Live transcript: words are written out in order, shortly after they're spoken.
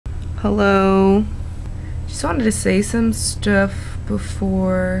Hello. Just wanted to say some stuff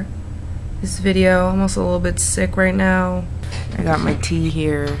before this video. I'm also a little bit sick right now. I got my tea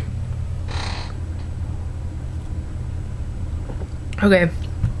here. Okay.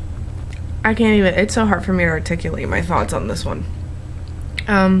 I can't even, it's so hard for me to articulate my thoughts on this one.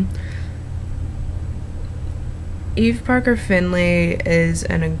 Parker Finley is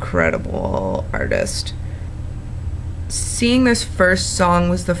an incredible artist. Seeing this first song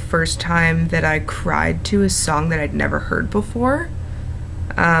was the first time that I cried to a song that I'd never heard before.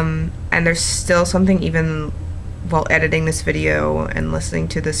 And there's still something, even while editing this video and listening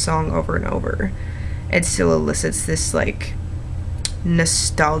to this song over and over, it still elicits this like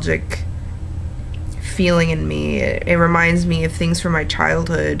nostalgic feeling in me. It reminds me of things from my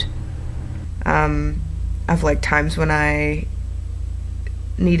childhood, of like times when I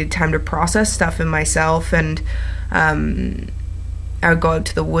needed time to process stuff in myself, and I would go out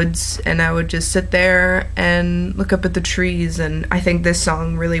to the woods and I would just sit there and look up at the trees, and I think this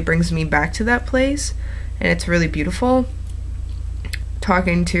song really brings me back to that place, and it's really beautiful.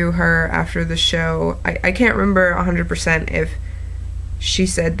 Talking to her after the show, I can't remember 100% if she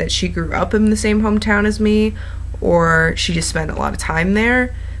said that she grew up in the same hometown as me or she just spent a lot of time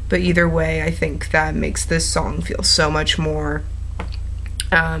there, but either way, I think that makes this song feel so much more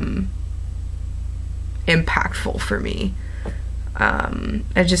impactful for me.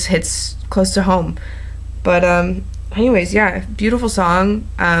 It just hits close to home. But anyways, yeah, beautiful song.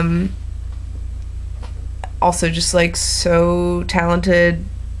 Also just like so talented,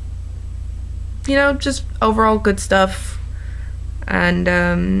 you know, just overall good stuff.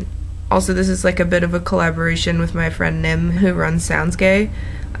 And also this is like a bit of a collaboration with my friend Nim, who runs Sounds Gay,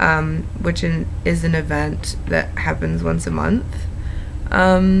 which is an event that happens once a month,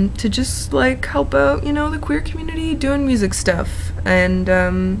 to just like help out, you know, the queer community doing music stuff.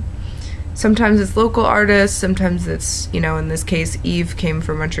 And sometimes it's local artists, sometimes it's, you know, in this case Eve came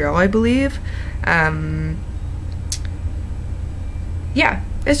from Montreal, I believe. Yeah,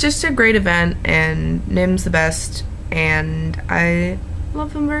 it's just a great event, and Nim's the best, and I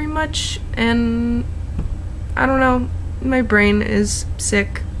love them very much. And I don't know, my brain is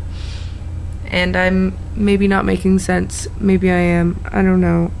sick and I'm maybe not making sense. Maybe I am. I don't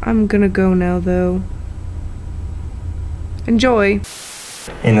know. I'm gonna go now though. Enjoy.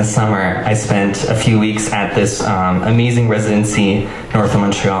 In the summer, I spent a few weeks at this amazing residency north of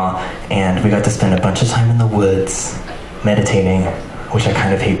Montreal, and we got to spend a bunch of time in the woods meditating, which I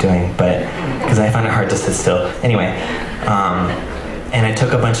kind of hate doing, but because I find it hard to sit still. Anyway, and I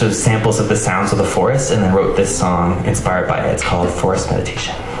took a bunch of samples of the sounds of the forest and then wrote this song inspired by it. It's called Forest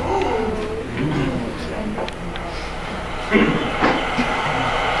Meditation.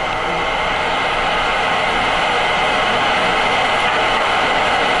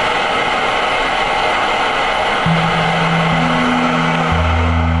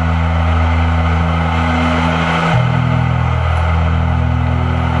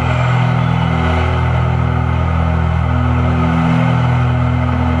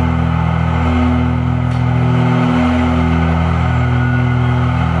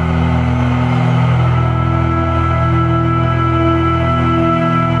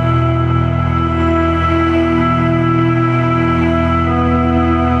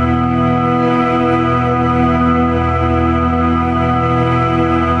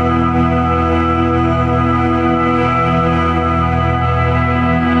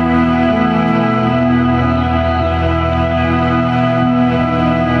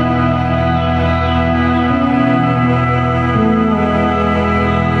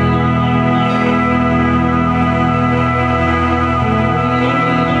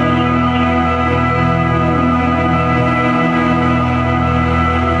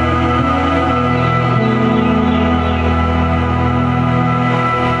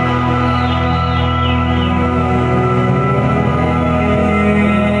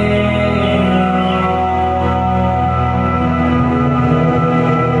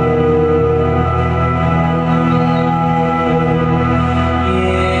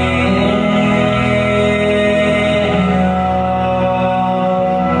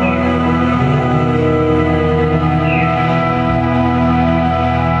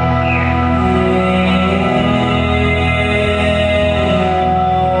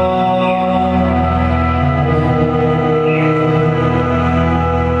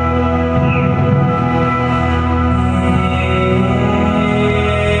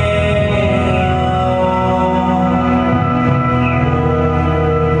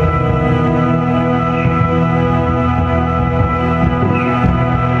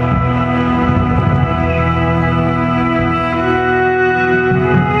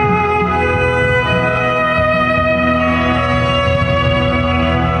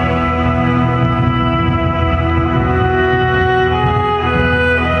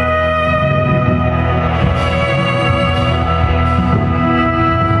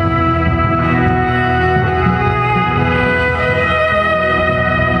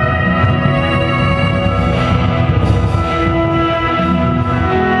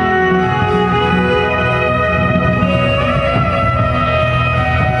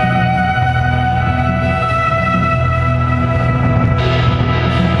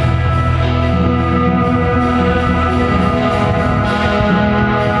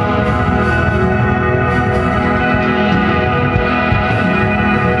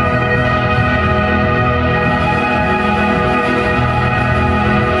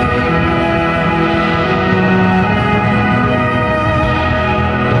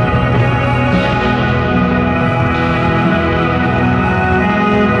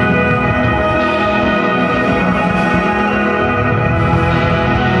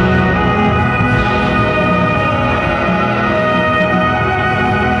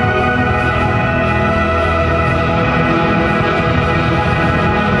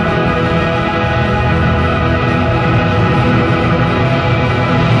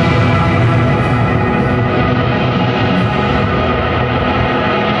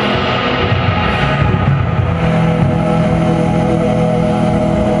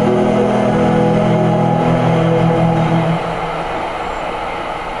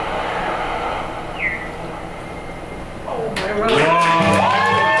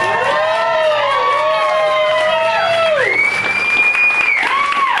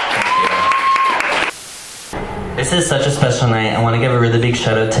 This is such a special night. I want to give a really big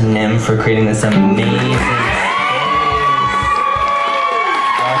shout out to Nim for creating this amazing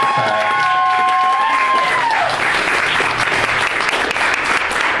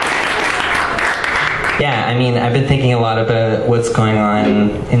Yeah, I mean, I've been thinking a lot about what's going on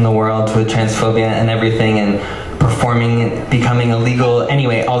in the world with transphobia and everything, and performing, becoming illegal,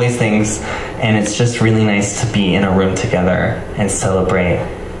 anyway, all these things. And it's just really nice to be in a room together and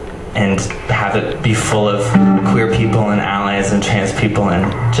celebrate and have it be full of queer people and allies and trans people,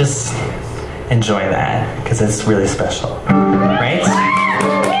 and just enjoy that, because it's really special, right?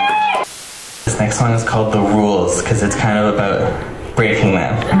 This next song is called The Rules, because it's kind of about breaking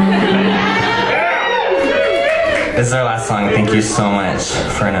them. This is our last song. Thank you so much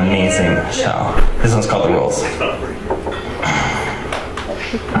for an amazing show. This one's called The Rules.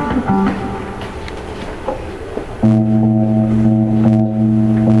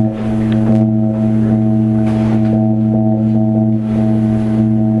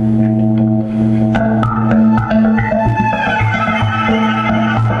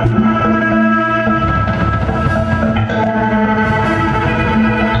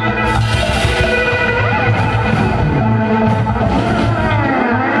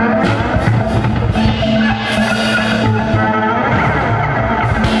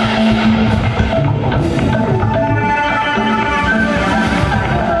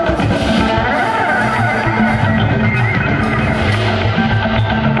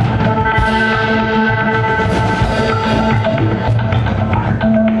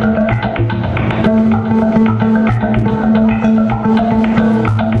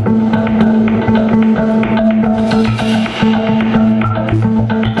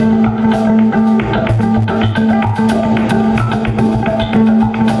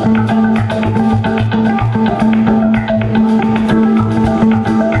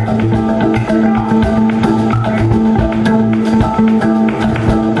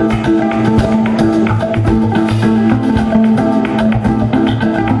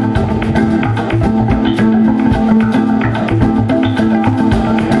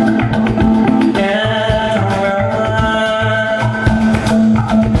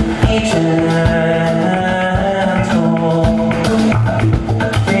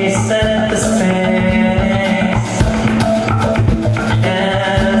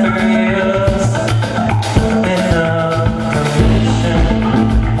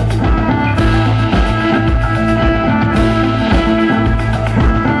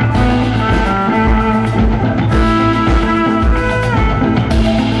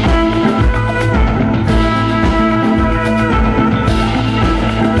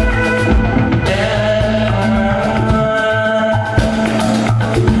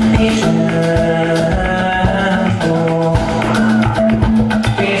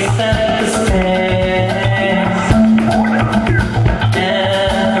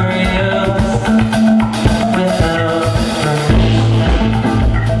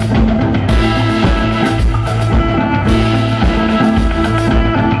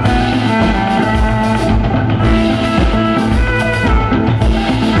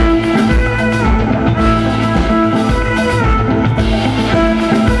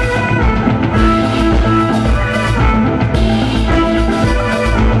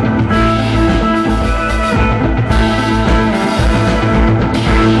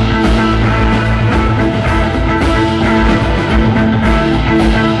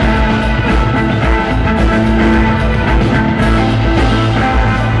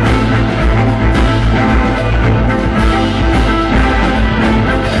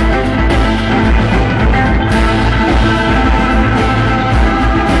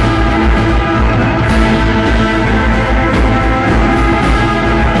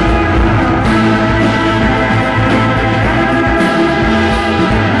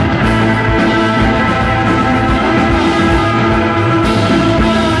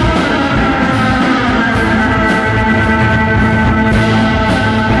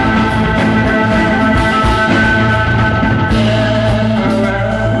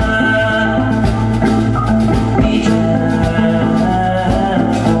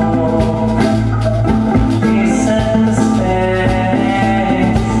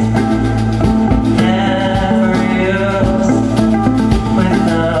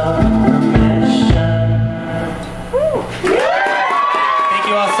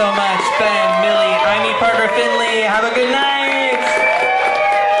 Parker Finley. Have a good night.